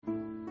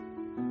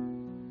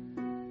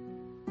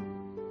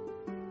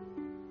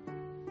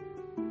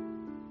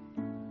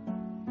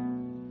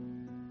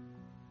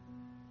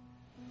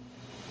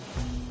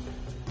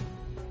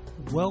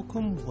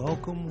Welcome,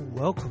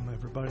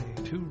 everybody,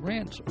 to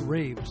Rants,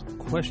 Raves,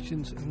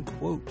 Questions, and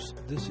Quotes.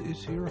 This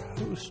is your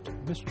host,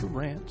 Mr.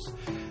 Rants,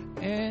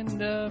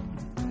 and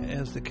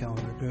as the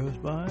calendar goes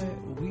by,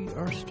 we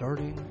are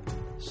starting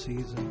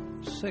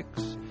Season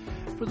 6.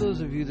 For those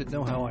of you that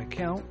know how I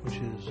count, which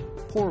is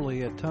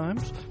poorly at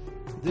times,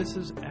 this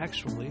is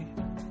actually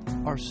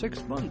our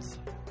 6th month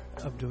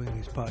of doing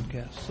these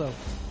podcasts. So,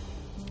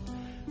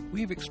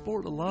 we've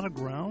explored a lot of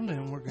ground,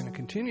 and we're going to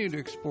continue to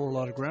explore a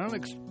lot of ground,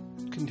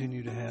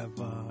 continue to have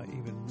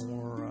even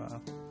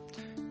more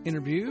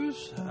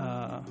interviews.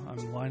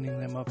 I'm lining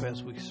them up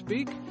as we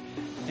speak,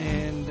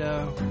 and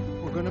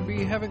we're going to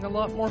be having a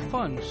lot more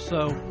fun.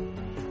 So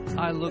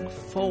I look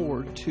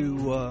forward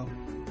to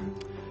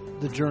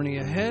the journey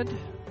ahead,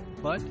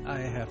 but I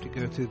have to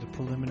go through the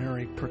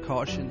preliminary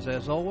precautions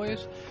as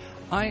always.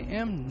 I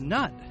am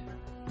not,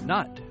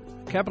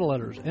 capital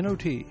letters,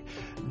 N-O-T,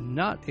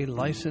 not a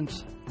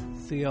licensed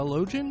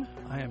theologian.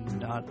 I am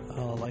not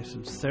a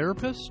licensed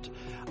therapist.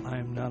 I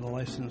am not a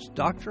licensed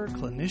doctor,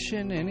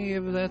 clinician, any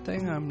of that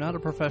thing. I'm not a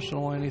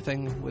professional,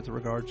 anything with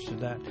regards to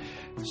that.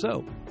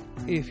 So,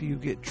 if you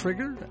get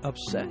triggered,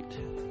 upset,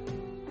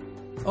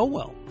 oh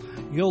well,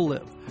 you'll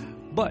live.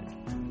 But,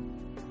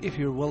 if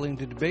you're willing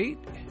to debate,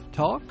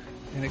 talk,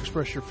 and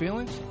express your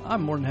feelings,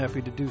 I'm more than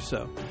happy to do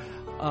so.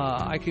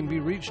 I can be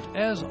reached,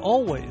 as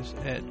always,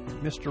 at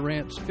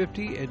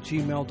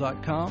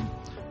mrrants50@gmail.com.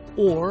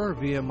 or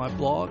via my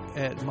blog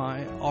at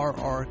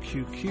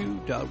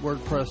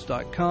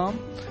myrrqq.wordpress.com.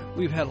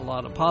 We've had a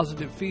lot of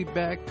positive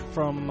feedback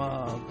from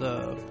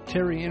the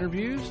Terry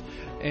interviews,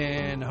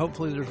 and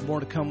hopefully there's more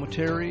to come with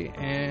Terry,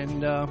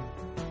 and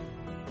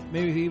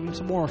maybe even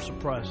some more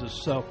surprises.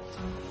 So,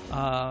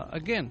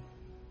 again,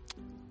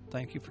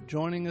 thank you for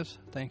joining us.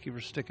 Thank you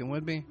for sticking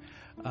with me.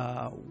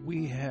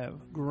 We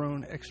have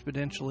grown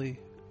exponentially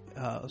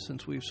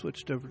since we've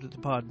switched over to the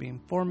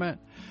Podbean format.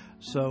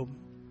 So,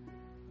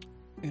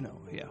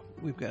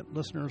 we've got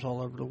listeners all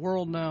over the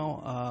world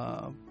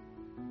now,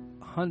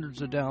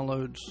 hundreds of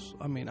downloads.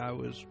 I mean, I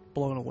was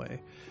blown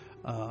away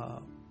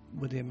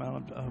with the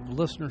amount of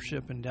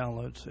listenership and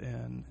downloads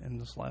in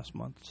this last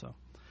month. So,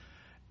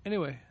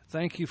 anyway,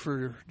 thank you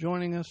for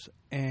joining us,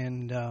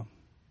 and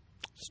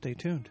stay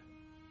tuned.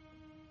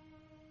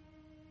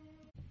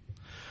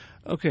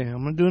 Okay,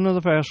 I'm going to do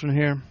another fast one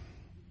here.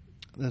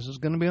 This is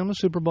going to be on the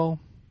Super Bowl.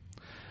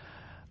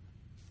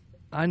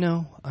 I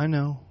know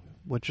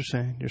what you're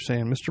saying. You're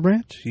saying, Mr.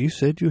 Branch, you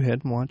said you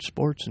hadn't watched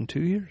sports in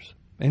 2 years.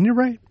 And you're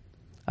right.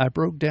 I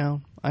broke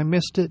down. I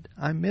missed it.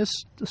 I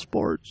missed the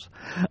sports.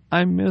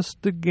 I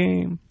missed the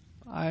game.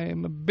 I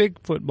am a big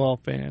football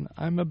fan.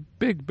 I'm a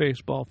big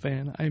baseball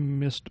fan. I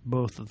missed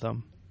both of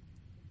them.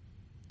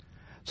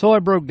 So I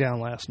broke down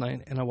last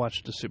night and I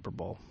watched the Super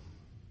Bowl.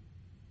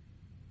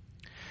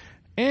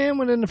 And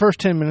within the first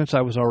 10 minutes,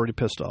 I was already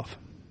pissed off.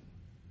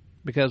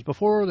 Because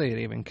before they had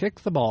even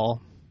kicked the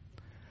ball,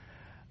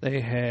 they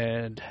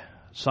had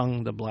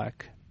sung the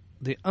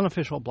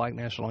unofficial black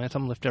national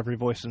anthem, Lift Every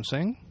Voice and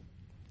Sing,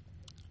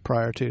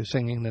 prior to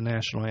singing the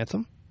national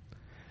anthem.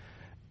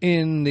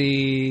 In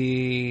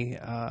the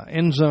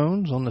end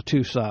zones on the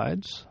two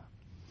sides,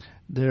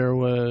 there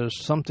was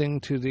something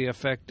to the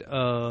effect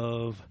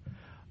of,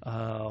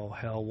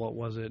 what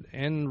was it?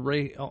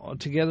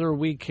 Together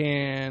we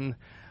can,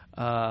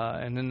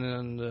 and then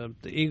on the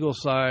Eagle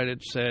side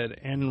it said,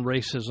 end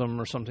racism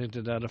or something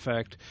to that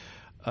effect.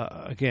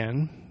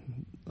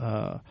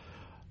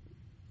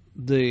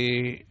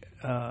 The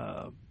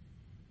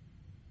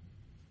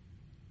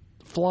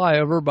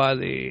flyover by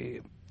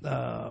the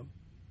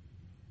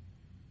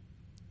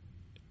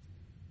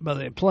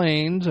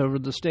planes over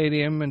the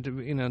stadium and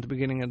at the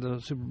beginning of the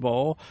Super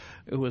Bowl,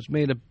 it was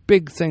made a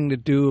big thing to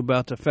do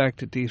about the fact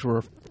that these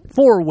were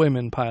 4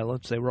 women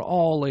pilots. They were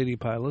all lady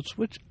pilots,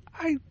 which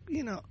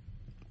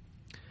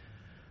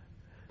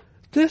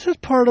this is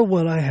part of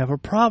what I have a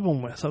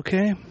problem with,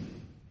 okay?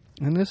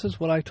 And this is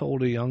what I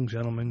told a young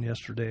gentleman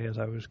yesterday as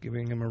I was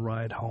giving him a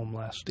ride home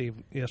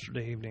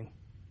yesterday evening.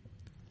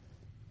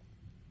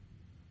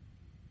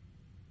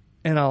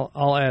 And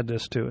I'll add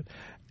this to it.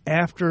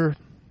 After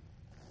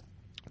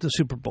the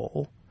Super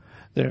Bowl,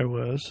 there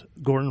was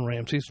Gordon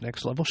Ramsay's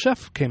Next Level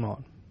Chef came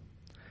on.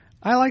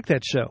 I like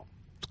that show.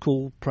 It's a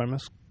cool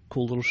premise,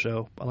 cool little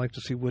show. I like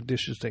to see what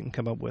dishes they can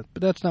come up with.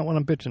 But that's not what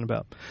I'm bitching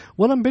about.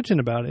 What I'm bitching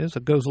about is,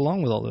 that goes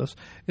along with all this,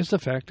 is the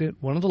fact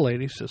that one of the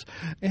ladies says,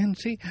 and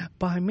see,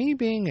 by me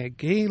being a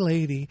gay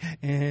lady,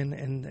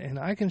 and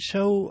I can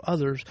show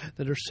others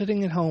that are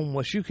sitting at home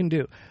what you can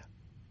do.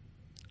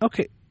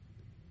 Okay,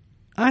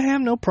 I have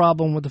no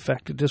problem with the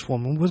fact that this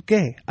woman was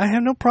gay. I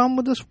have no problem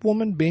with this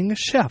woman being a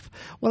chef.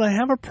 What I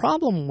have a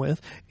problem with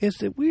is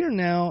that we are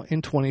now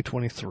in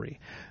 2023.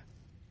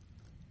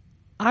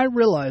 I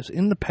realize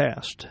in the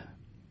past,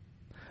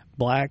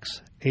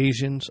 blacks,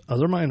 Asians,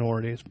 other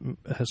minorities,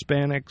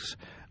 Hispanics,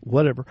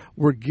 whatever,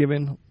 were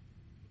given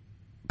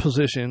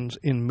positions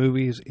in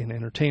movies, in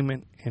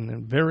entertainment, and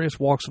in various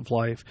walks of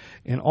life,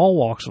 in all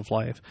walks of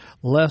life,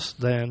 less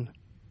than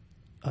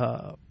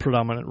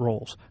predominant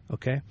roles.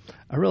 Okay?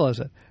 I realize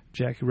that.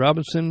 Jackie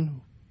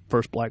Robinson,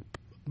 first black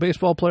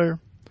baseball player,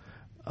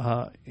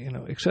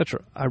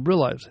 etc. I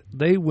realized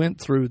they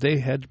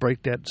had to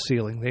break that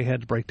ceiling. They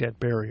had to break that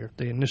barrier.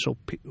 The initial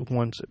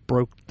ones that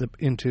broke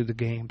into the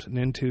games and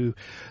into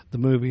the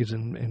movies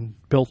and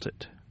built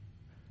it,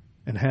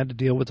 and had to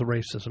deal with the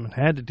racism and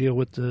had to deal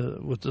with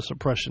the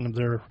suppression of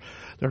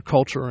their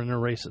culture and their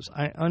races.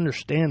 I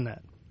understand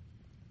that.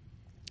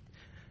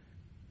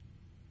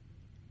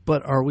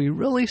 But are we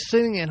really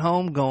sitting at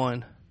home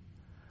going,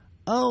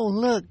 oh,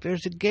 look,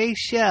 there's a gay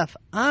chef.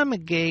 I'm a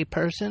gay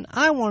person.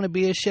 I want to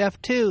be a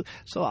chef too,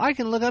 so I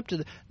can look up to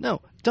them.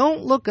 No,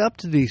 don't look up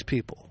to these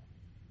people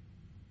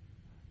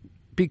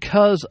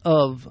because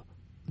of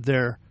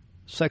their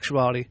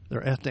sexuality,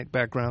 their ethnic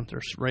background,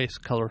 their race,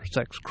 color,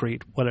 sex,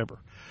 creed, whatever.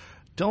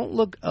 Don't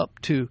look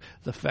up to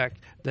the fact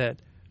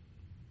that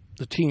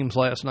the teams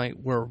last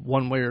night were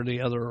one way or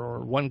the other,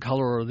 or one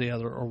color or the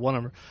other, or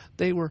whatever.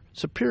 They were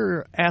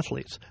superior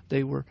athletes.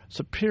 They were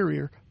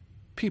superior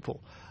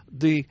people.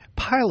 The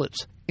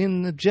pilots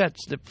in the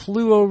jets that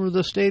flew over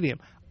the stadium,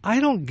 I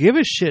don't give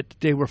a shit that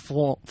they were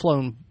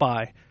flown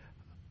by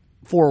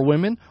 4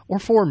 women or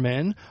 4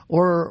 men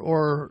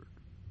or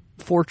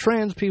 4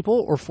 trans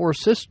people or 4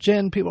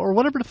 cisgen people or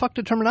whatever the fuck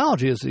the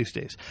terminology is these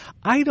days.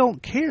 I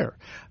don't care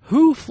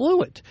who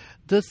flew it.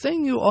 The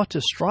thing you ought to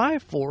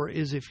strive for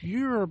is, if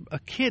you're a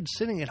kid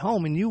sitting at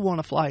home and you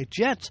want to fly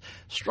jets,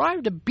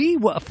 strive to be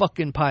a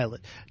fucking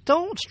pilot.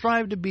 Don't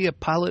strive to be a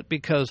pilot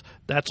because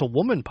that's a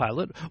woman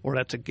pilot, or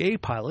that's a gay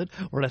pilot,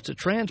 or that's a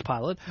trans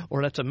pilot,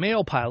 or that's a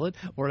male pilot,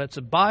 or that's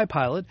a bi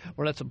pilot,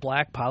 or that's a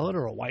black pilot,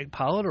 or a white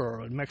pilot, or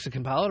a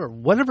Mexican pilot, or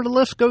whatever the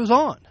list goes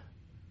on.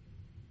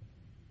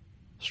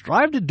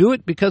 Strive to do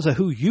it because of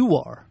who you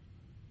are.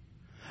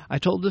 I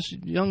told this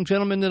young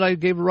gentleman that I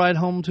gave a ride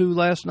home to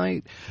last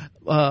night,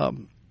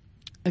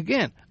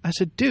 again, I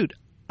said, dude,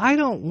 I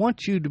don't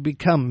want you to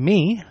become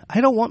me.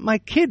 I don't want my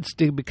kids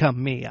to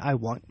become me. I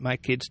want my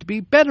kids to be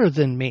better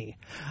than me.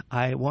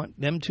 I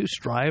want them to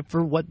strive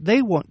for what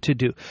they want to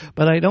do.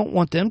 But I don't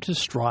want them to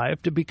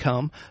strive to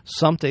become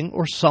something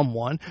or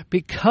someone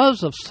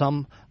because of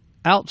some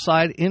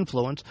outside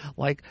influence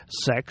like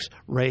sex,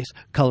 race,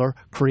 color,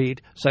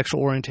 creed, sexual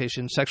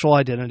orientation, sexual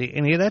identity,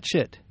 any of that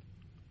shit.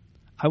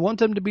 I want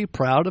them to be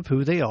proud of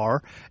who they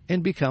are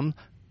and become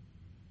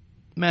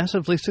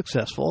massively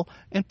successful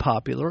and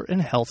popular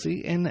and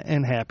healthy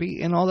and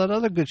happy and all that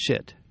other good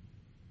shit.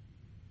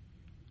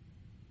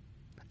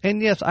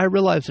 And yes, I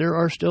realize there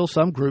are still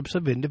some groups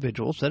of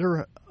individuals that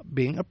are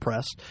being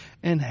oppressed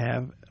and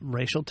have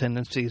racial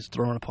tendencies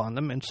thrown upon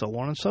them and so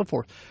on and so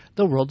forth.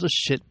 The world's a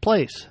shit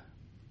place.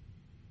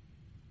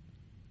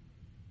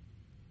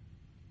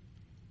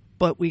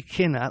 But we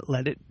cannot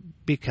let it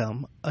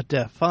become a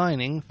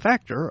defining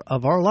factor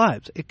of our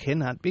lives. It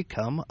cannot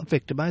become a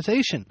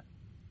victimization.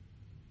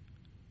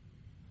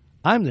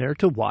 I'm there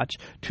to watch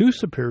 2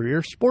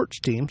 superior sports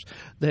teams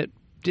that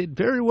did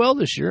very well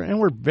this year and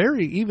were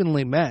very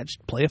evenly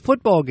matched play a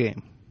football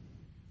game.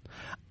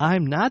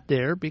 I'm not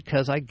there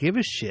because I give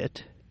a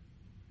shit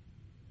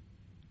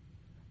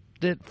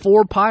that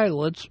 4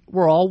 pilots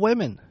were all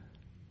women.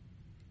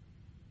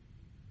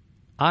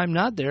 I'm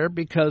not there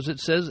because it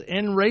says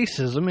end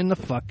racism in the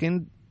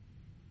fucking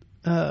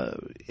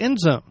end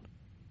zone.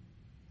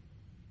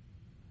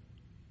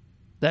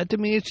 That to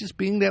me is just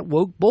being that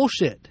woke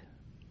bullshit.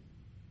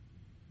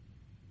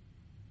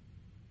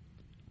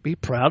 Be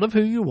proud of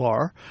who you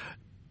are.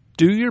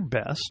 Do your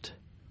best.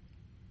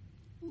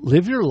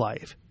 Live your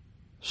life.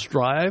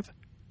 Strive.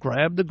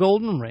 Grab the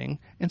golden ring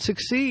and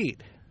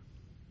succeed.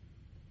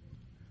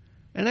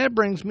 And that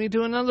brings me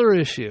to another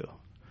issue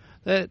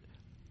that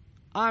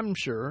I'm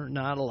sure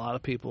not a lot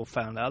of people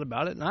found out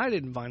about it, and I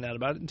didn't find out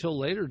about it until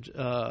later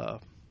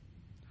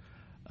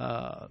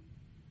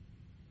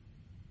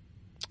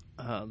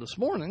this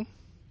morning.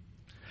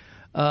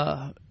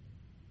 Damar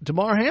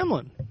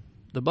Hamlin,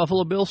 the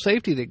Buffalo Bills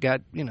safety that got,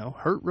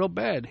 hurt real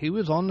bad. He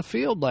was on the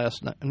field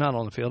last night. Not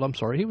on the field, I'm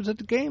sorry. He was at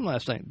the game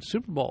last night, the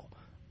Super Bowl.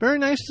 Very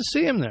nice to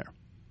see him there.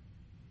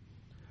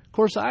 Of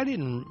course, I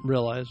didn't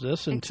realize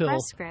this until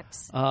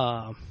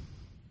I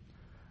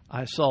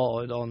saw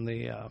it on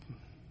the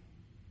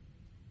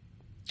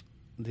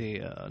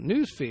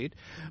news feed.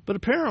 But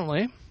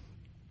apparently,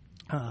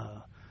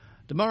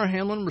 Damar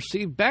Hamlin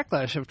received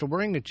backlash after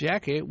wearing a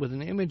jacket with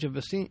an image of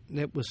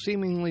that was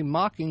seemingly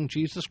mocking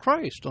Jesus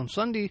Christ. On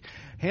Sunday,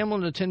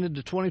 Hamlin attended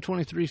the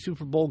 2023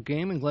 Super Bowl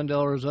game in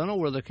Glendale, Arizona,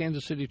 where the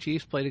Kansas City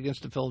Chiefs played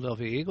against the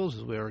Philadelphia Eagles,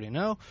 as we already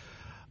know.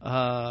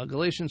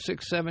 Galatians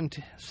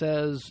 6:7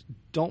 says,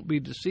 "Don't be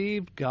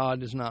deceived.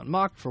 God is not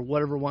mocked. For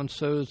whatever one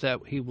sows, that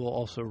he will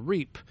also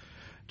reap."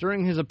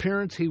 During his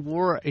appearance, he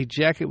wore a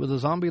jacket with a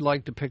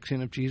zombie-like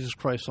depiction of Jesus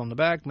Christ on the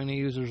back. Many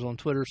users on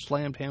Twitter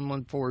slammed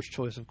Hamlin for his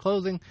choice of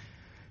clothing.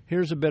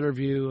 Here's a better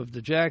view of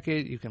the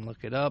jacket. You can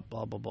look it up,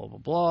 blah, blah, blah, blah,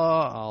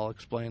 blah. I'll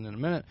explain in a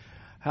minute.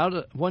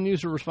 One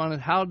user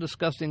responded, "How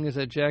disgusting is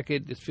that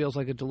jacket? It feels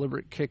like a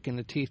deliberate kick in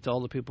the teeth to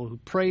all the people who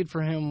prayed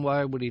for him.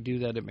 Why would he do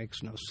that? It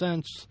makes no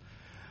sense."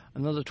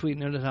 Another tweet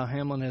noted how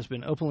Hamlin has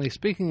been openly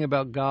speaking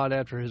about God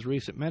after his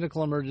recent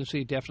medical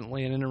emergency.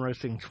 Definitely an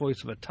interesting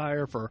choice of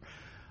attire for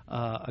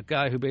a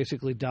guy who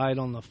basically died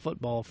on the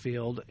football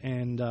field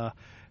and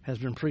has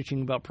been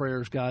preaching about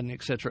prayers, God, and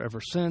et cetera ever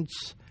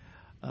since.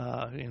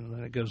 And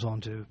then it goes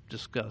on to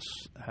discuss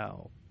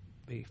how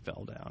he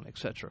fell down, et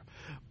cetera.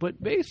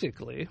 But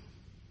basically,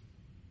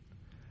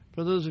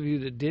 for those of you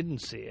that didn't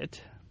see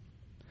it,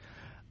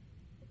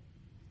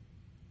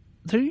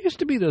 there used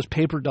to be those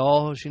paper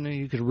dolls,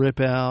 you could rip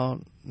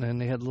out,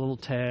 and they had little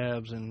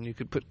tabs, and you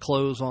could put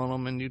clothes on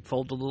them, and you'd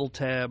fold the little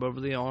tab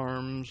over the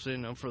arms,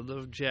 for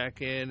the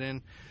jacket,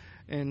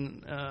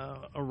 and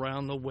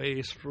around the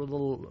waist for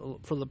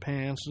the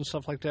pants and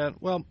stuff like that.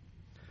 Well,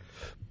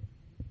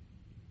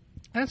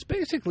 that's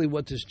basically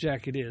what this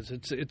jacket is.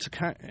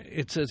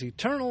 It says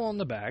Eternal on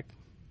the back.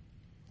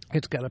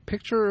 It's got a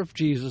picture of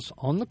Jesus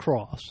on the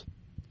cross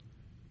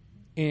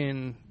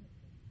in,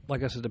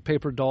 like I said, the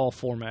paper doll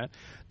format.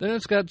 Then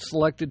it's got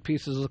selected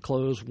pieces of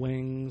clothes,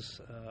 wings,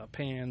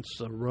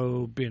 pants, a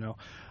robe, It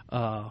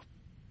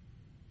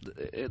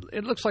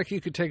looks like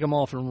you could take them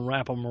off and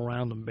wrap them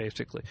around them,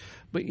 basically.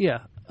 But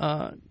yeah,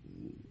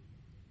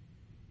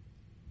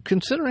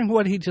 considering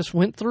what he just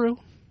went through,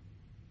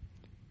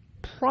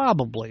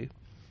 probably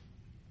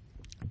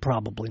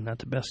not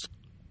the best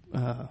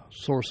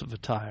source of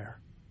attire,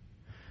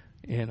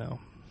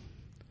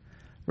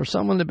 For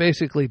someone that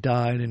basically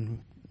died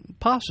and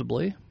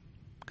possibly,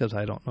 because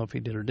I don't know if he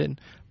did or didn't,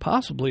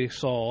 possibly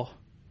saw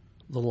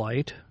the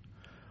light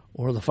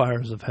or the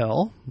fires of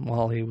hell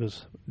while he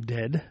was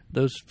dead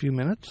those few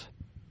minutes,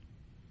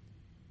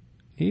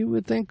 you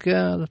would think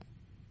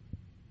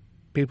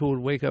people would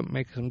wake up and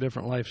make some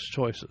different life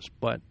choices.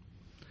 But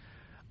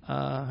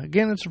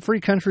again, it's a free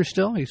country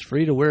still. He's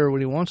free to wear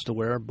what he wants to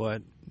wear,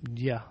 but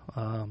yeah,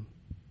 kind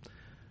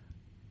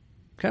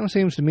of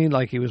seems to me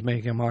like he was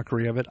making a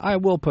mockery of it. I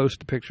will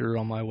post a picture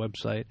on my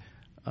website,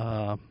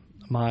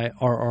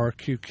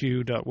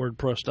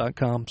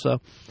 myrrqq.wordpress.com.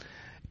 So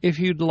if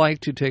you'd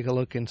like to take a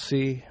look and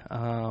see,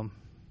 it'll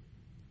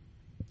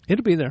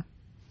be there.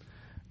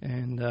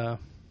 And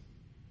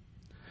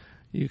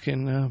you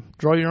can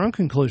draw your own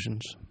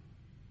conclusions.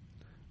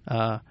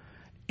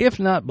 If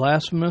not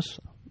blasphemous,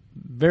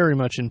 very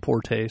much in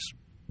poor taste,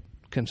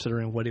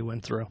 considering what he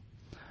went through.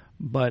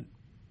 But,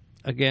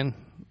 again,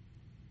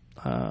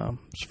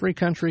 it's a free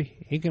country.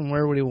 He can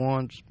wear what he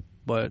wants,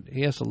 but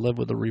he has to live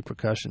with the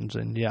repercussions.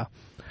 And, yeah,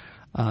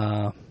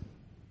 I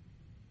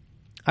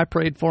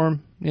prayed for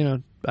him.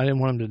 I didn't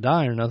want him to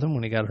die or nothing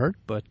when he got hurt,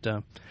 but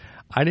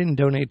I didn't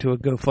donate to a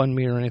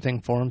GoFundMe or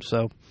anything for him,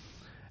 so,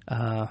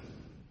 I'd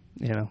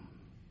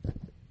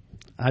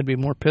be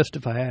more pissed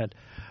if I had.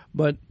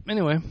 But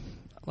anyway,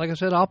 like I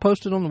said, I'll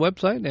post it on the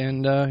website,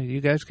 and you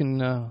guys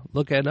can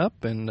look it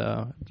up, and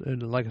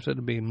like I said,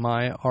 it'll be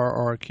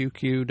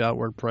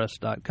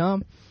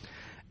myrrqq.wordpress.com,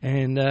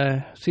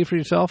 and see for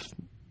yourself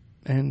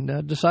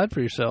and decide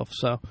for yourself.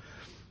 So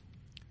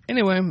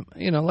anyway,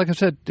 like I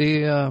said,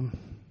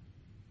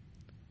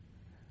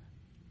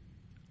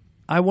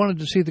 I wanted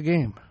to see the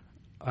game.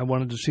 I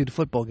wanted to see the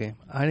football game.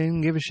 I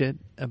didn't give a shit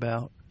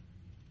about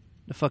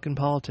the fucking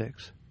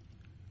politics.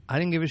 I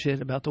didn't give a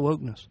shit about the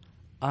wokeness.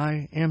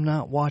 I am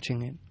not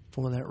watching it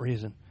for that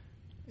reason.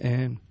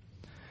 And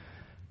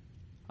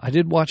I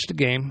did watch the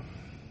game.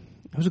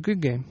 It was a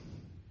good game.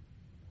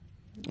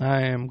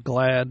 I am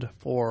glad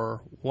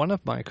for one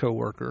of my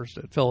coworkers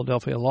that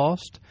Philadelphia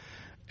lost,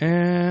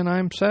 and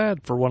I'm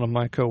sad for one of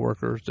my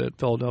coworkers that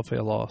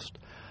Philadelphia lost.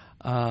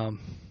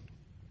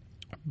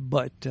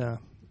 But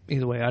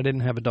either way, I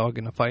didn't have a dog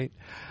in the fight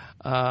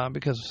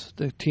because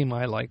the team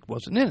I like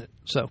wasn't in it,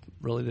 so it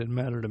really didn't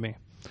matter to me.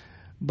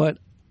 But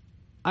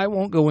I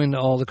won't go into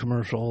all the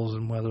commercials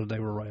and whether they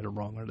were right or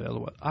wrong or the other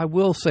way. I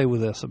will say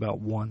with this about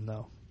one,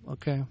 though,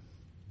 okay?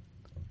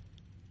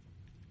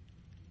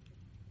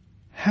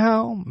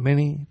 How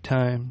many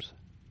times,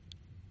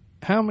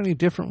 how many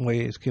different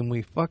ways can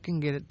we fucking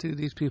get it to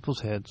these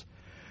people's heads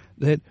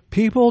that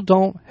people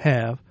don't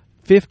have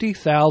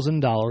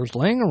 $50,000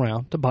 laying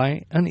around to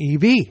buy an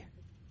EV?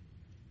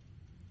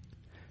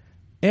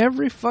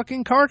 Every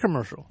fucking car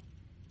commercial,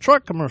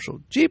 truck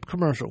commercial, Jeep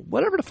commercial,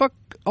 whatever the fuck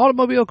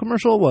automobile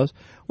commercial it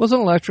was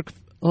an electric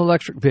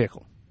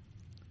vehicle.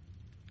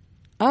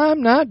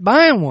 I'm not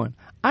buying one.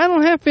 I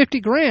don't have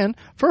 $50,000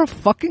 for a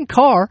fucking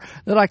car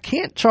that I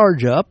can't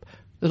charge up,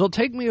 that'll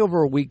take me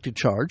over a week to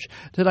charge,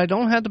 that I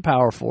don't have the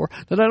power for,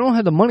 that I don't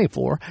have the money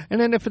for,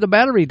 and then if the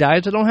battery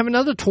dies, I don't have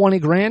another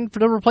 $20,000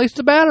 to replace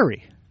the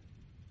battery.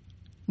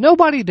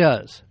 Nobody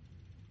does.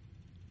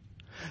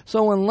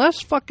 So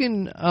unless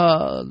fucking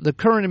the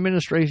current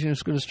administration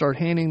is going to start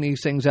handing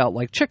these things out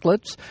like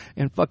chiclets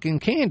and fucking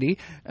candy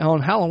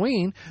on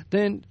Halloween,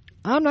 then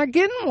I'm not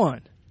getting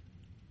one.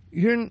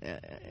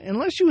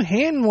 Unless you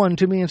hand one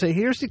to me and say,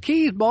 here's the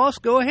keys, boss,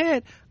 go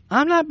ahead,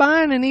 I'm not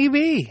buying an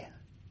EV.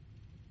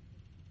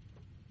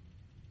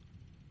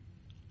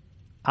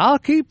 I'll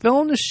keep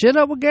filling this shit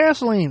up with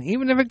gasoline,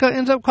 even if it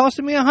ends up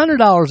costing me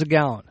 $100 a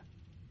gallon.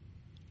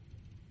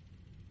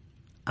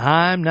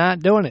 I'm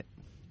not doing it.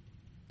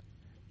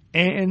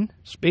 And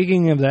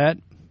speaking of that,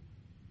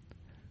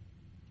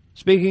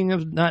 speaking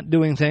of not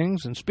doing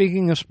things, and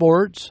speaking of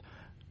sports,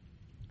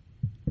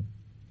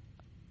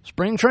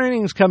 Spring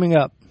training's coming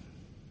up.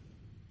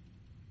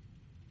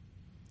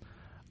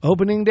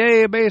 Opening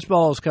day of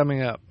baseball is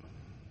coming up.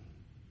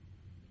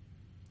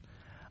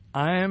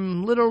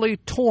 I'm literally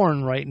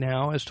torn right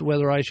now as to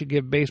whether I should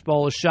give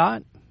baseball a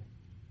shot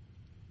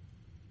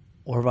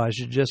or if I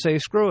should just say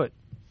screw it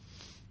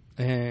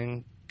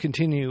and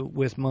continue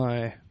with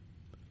my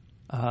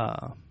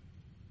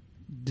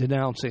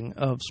denouncing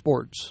of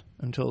sports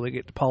until they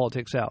get the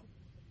politics out.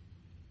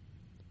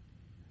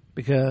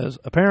 Because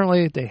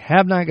apparently they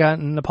have not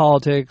gotten the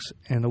politics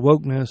and the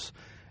wokeness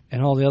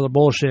and all the other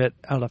bullshit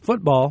out of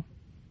football.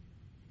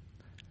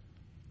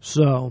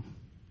 So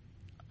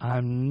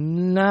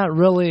I'm not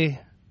really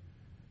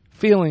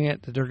feeling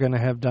it that they're going to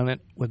have done it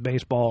with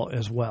baseball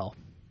as well.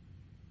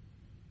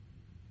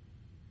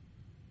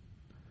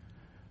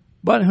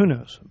 But who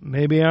knows?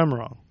 Maybe I'm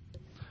wrong.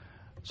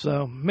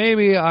 So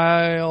maybe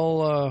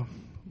I'll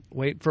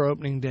wait for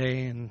opening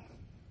day and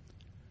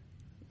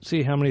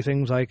see how many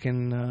things I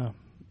can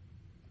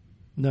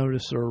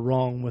notice are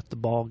wrong with the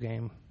ball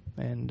game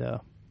and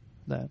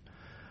that.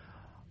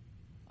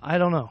 I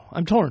don't know.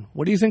 I'm torn.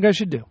 What do you think I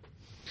should do?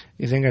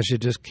 You think I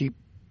should just keep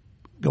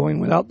going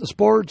without the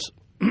sports?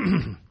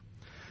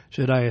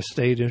 Should I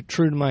stay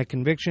true to my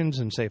convictions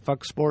and say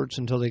fuck sports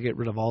until they get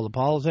rid of all the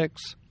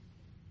politics?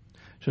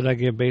 Should I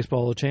give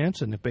baseball a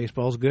chance, and if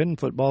baseball's good and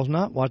football's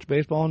not, watch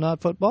baseball and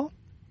not football?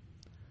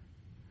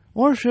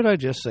 Or should I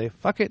just say,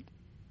 fuck it,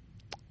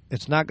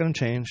 it's not going to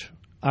change,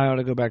 I ought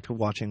to go back to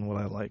watching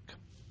what I like,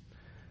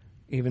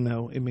 even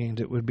though it means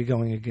it would be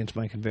going against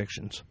my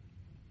convictions?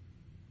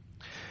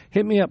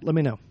 Hit me up, let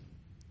me know.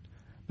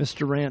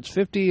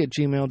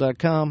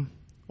 MrRants50@gmail.com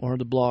or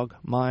the blog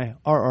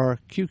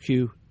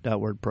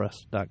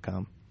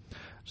myrrqq.wordpress.com.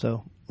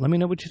 So let me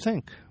know what you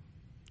think.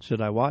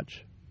 Should I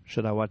watch?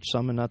 Should I watch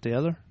some and not the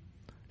other?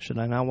 Should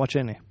I not watch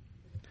any?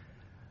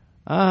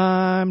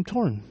 I'm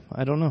torn.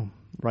 I don't know.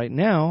 Right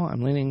now,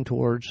 I'm leaning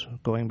towards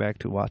going back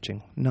to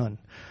watching none.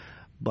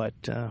 But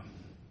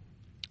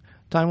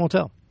time will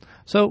tell.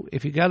 So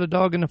if you got a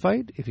dog in the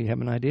fight, if you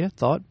have an idea,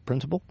 thought,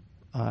 principle,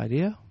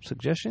 idea,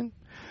 suggestion,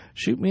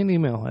 shoot me an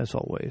email as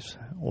always,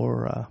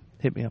 or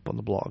hit me up on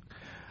the blog.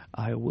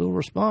 I will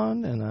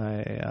respond, and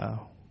I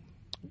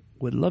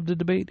would love to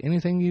debate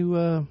anything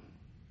you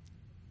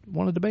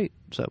want to debate.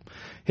 So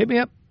hit me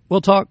up.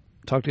 We'll talk.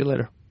 Talk to you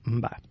later.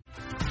 Bye.